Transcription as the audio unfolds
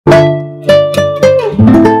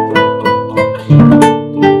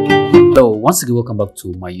Once again, welcome back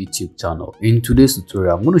to my YouTube channel. In today's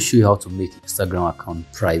tutorial, I'm going to show you how to make Instagram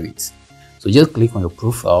account private. So just click on your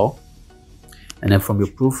profile, and then from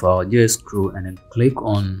your profile just scroll and then click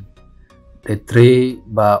on the three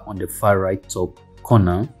bar on the far right top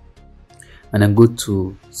corner, and then go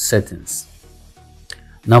to settings.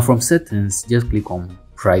 Now from settings, just click on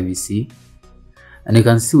privacy, and you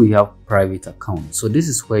can see we have private account. So this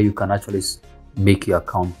is where you can actually make your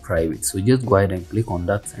account private. So just go ahead and click on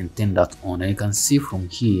that and turn that on, and you can see from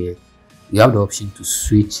here you have the option to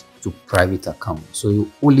switch to private account. So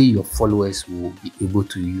only your followers will be able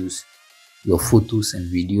to use your photos and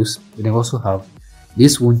videos. But then also have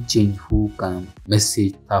this won't change who can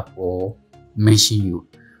message, tap, or mention you.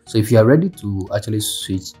 So if you are ready to actually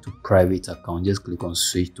switch to private account, just click on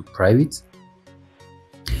switch to private,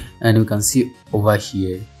 and you can see over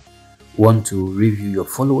here want to review your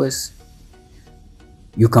followers.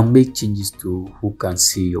 You can make changes to who can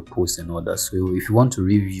see your posts and others. So if you want to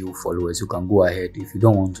review followers, you can go ahead. If you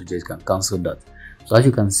don't want to, just can cancel that. So as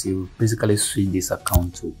you can see, we basically switch this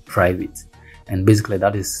account to private, and basically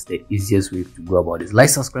that is the easiest way to go about this. Like,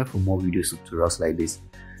 subscribe for more videos, tutorials like this.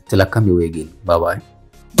 Till I come your way again. Bye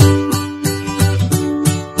bye.